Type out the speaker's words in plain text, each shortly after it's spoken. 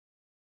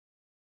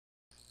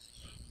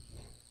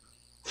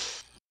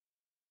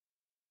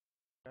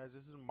Guys,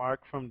 this is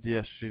Mark from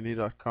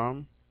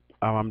DsGenie.com.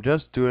 I'm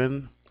just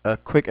doing a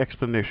quick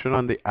explanation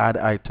on the add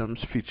items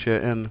feature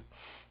in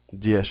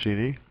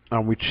DsGenie.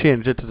 We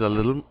changed it to a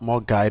little more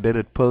guided.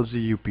 It pulls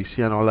the UPC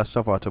and all that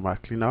stuff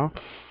automatically now.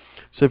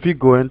 So if you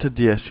go into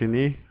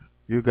DsGenie,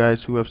 you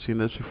guys who have seen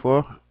this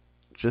before,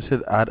 just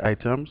hit add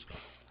items.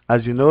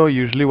 As you know,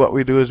 usually what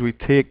we do is we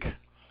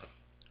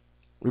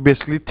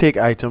basically take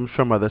items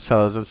from other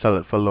sellers and sell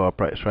it for a lower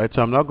price, right?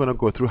 So I'm not going to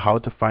go through how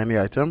to find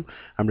the item.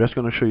 I'm just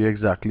going to show you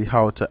exactly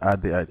how to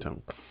add the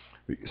item.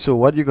 So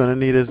what you're going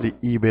to need is the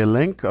eBay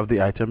link of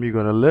the item you're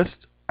going to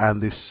list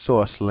and the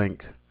source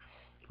link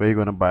where you're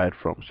going to buy it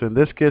from. So in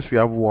this case, we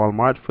have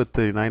Walmart for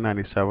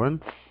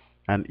 $39.97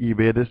 and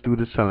eBay, this dude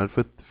is selling it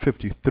for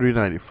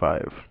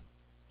 $53.95.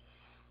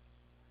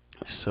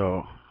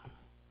 So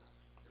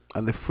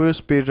on the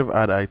first page of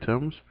add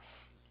items,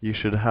 you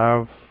should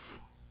have,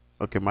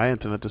 okay, my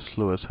internet is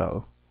slow as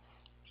hell,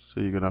 so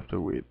you're gonna have to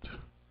wait.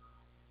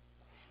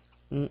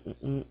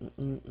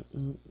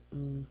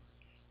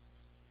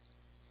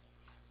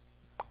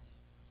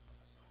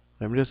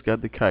 Let me just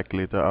get the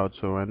calculator out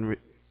so when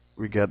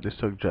we get the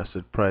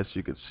suggested price,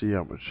 you can see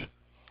how much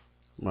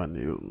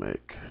money you'll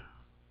make.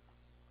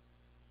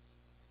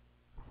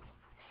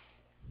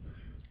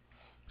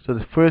 So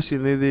the first you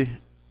need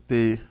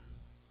the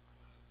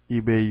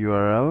eBay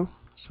URL.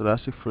 So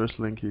that's the first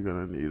link you're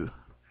gonna need.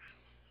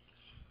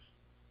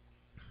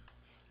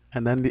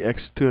 And then the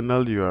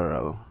external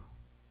URL.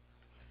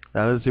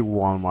 That is the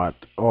Walmart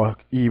or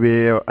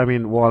eBay, or, I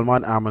mean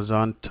Walmart,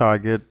 Amazon,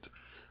 Target,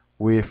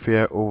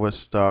 Wayfair,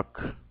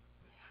 Overstock,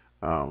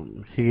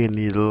 Hay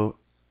Needle,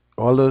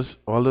 all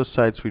those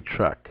sites we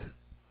track,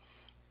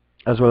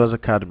 as well as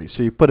Academy.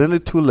 So you put in the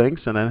two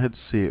links and then hit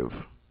save.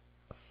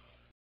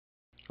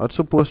 What's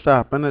supposed to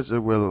happen is it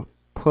will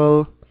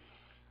pull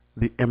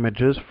the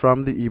images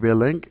from the eBay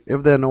link.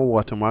 If there are no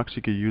watermarks,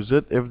 you can use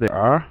it. If there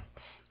are,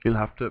 you'll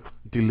have to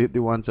delete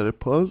the ones that it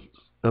pulls.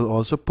 It'll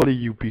also pull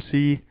the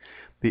UPC,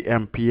 the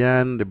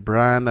MPN, the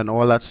brand, and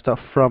all that stuff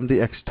from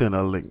the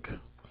external link.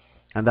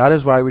 And that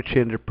is why we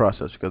changed the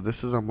process, because this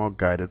is a more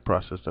guided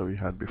process than we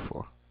had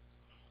before.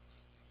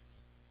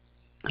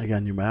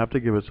 Again, you might have to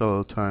give us a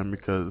little time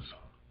because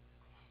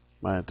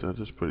my internet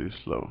is pretty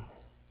slow.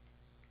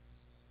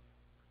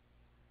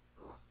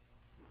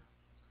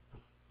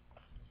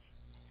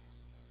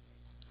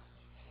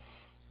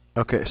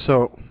 Okay,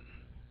 so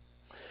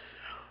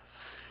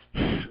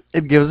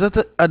it gives us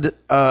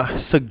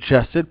a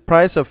suggested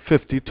price of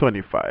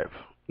 $50.25.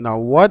 Now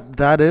what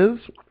that is,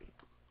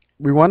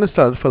 we want to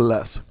sell it for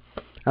less,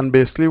 and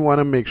basically want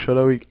to make sure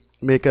that we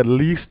make at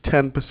least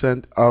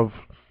 10% of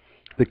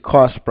the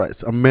cost price,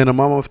 a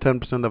minimum of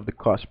 10% of the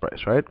cost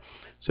price, right?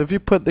 So if you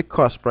put the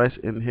cost price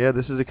in here,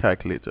 this is the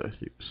calculator.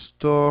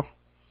 Store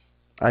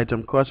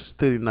item cost is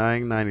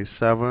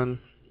 $39.97.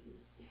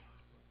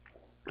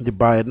 The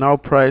buy it now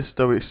price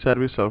that we said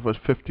we sell was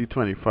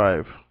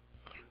 $50.25.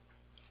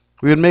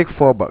 We would make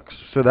 $4.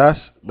 So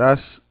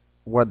that's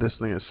what this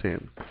thing is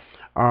saying.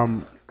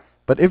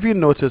 But if you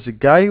notice, the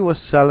guy who was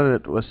selling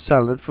it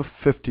for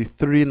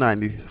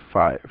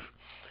 $53.95.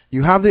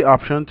 You have the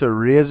option to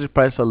raise the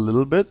price a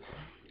little bit,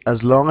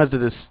 as long as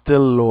it is still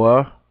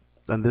lower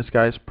than this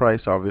guy's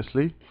price,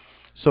 obviously.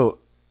 So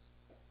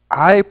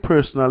I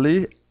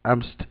personally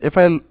if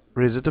I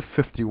raise it to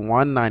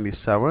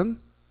 $51.97,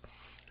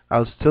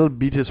 I'll still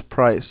beat his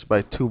price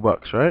by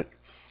 $2, right?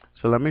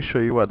 So let me show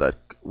you what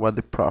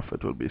the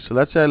profit will be. So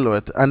let's say I lower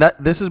it, and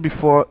this is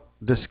before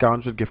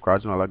discounts with gift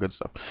cards and all that good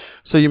stuff.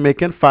 So you're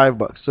making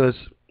 $5.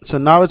 So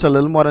now it's a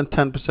little more than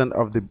 10%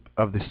 of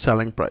the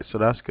selling price. So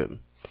that's good.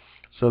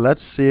 So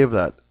let's save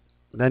that.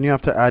 Then you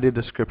have to add a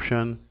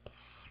description.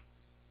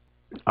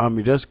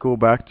 You just go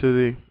back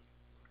to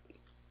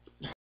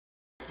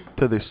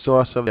the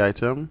source of the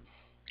item,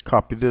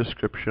 copy the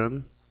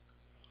description,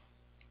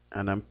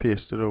 and then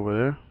paste it over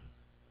there.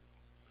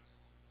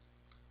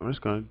 I'm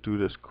just going to do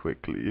this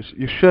quickly.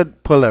 You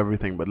should pull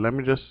everything, but let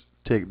me just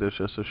take this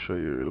just to show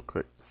you real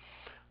quick.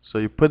 So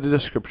you put the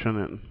description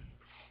in.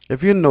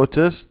 If you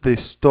notice, the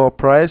store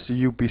price, the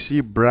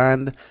UPC,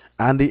 brand,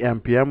 and the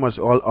MPM was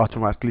all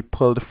automatically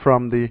pulled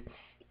from the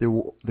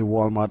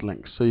Walmart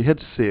link. So you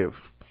hit save.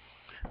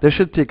 This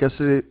should take us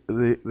to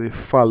the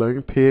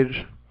following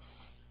page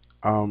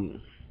to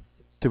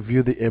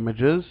view the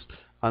images.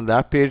 On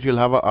that page, you'll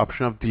have an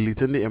option of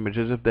deleting the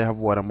images if they have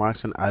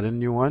watermarks and adding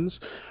new ones,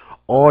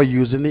 or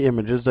using the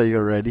images that you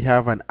already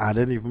have and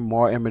adding even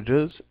more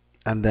images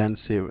and then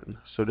saving.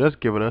 So just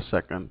give it a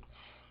second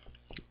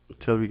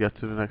until we get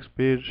to the next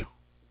page.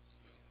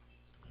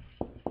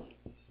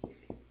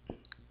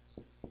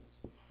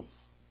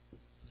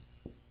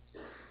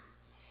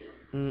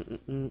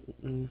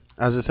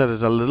 As I said,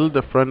 it's a little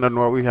different than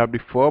what we had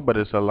before, but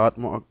it's a lot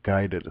more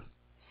guided.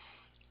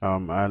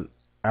 And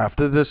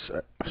after this,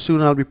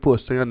 soon I'll be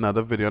posting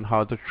another video on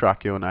how to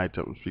track your own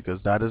items,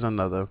 because that is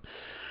another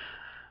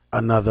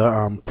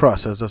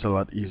process that's a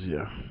lot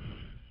easier.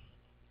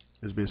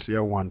 It's basically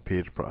a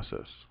one-page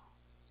process.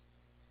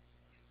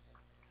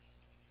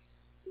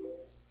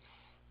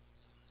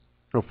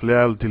 Hopefully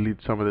I'll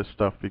delete some of this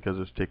stuff because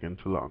it's taking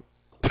too long.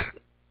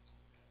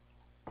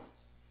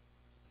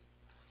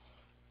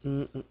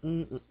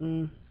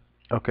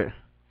 Okay,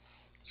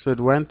 so it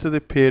went to the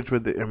page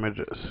with the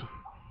images.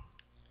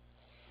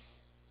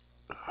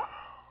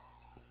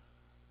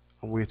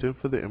 I'm waiting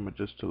for the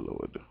images to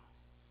load.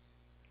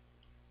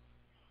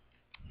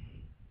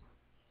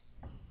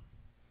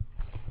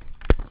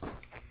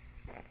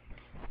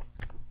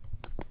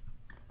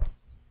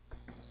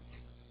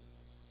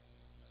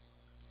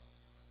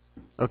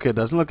 Okay, it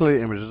doesn't look like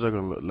the images are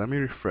going to load. Let me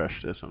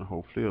refresh this and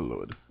hopefully it'll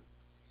load.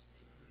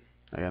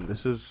 Again, this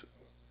is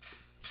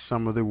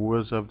some of the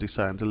words of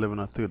deciding to live in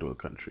a third world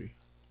country.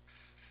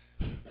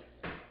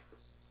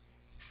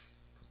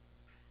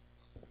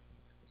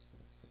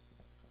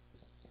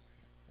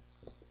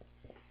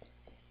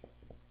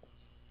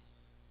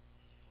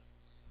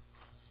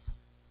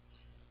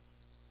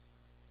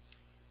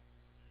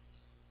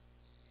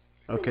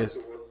 Okay,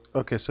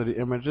 okay, so the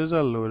images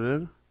are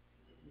loaded.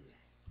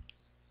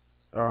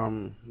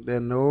 There are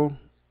no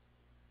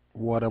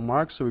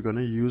watermarks, so we're going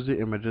to use the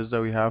images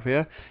that we have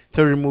here.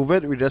 To remove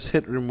it, we just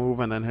hit remove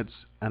and then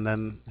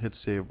hit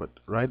save. But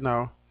right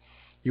now,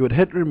 you would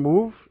hit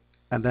remove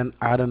and then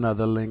add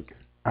another link,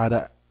 add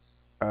a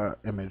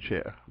image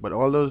here. But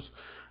all those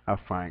are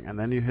fine. And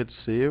then you hit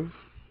save.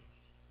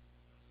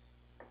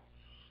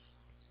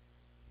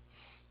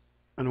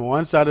 And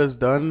once that is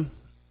done,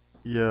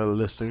 your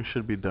listing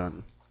should be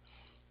done.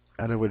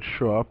 And it would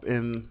show up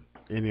in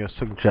your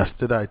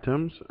suggested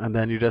items, and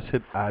then you just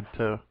hit add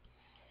to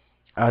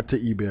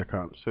eBay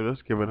account. So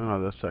just give it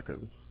another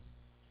second.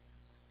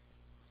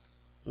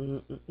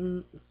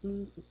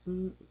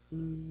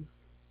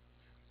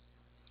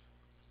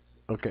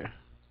 Okay.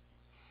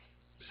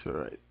 So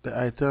right, the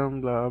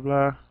item, blah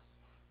blah.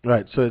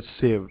 Right, so it's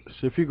saved.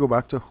 So if you go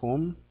back to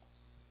home,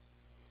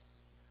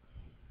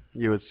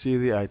 you would see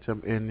the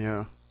item in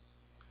your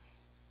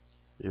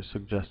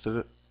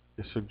suggested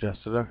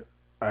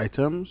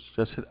items.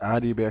 Just hit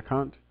add eBay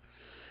account,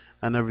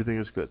 and everything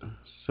is good.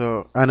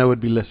 So, and it would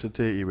be listed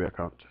to your eBay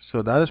account.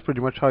 So that is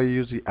pretty much how you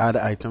use the add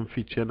item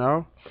feature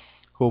now.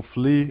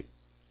 Hopefully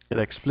it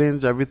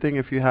explains everything.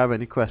 If you have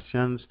any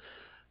questions,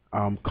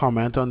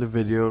 comment on the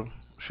video,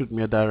 shoot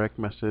me a direct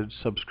message,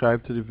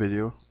 subscribe to the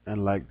video,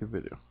 and like the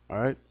video.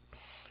 Alright,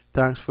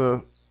 thanks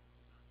for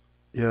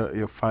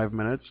your 5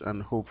 minutes,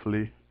 and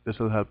hopefully this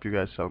will help you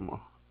guys sell more.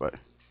 Bye.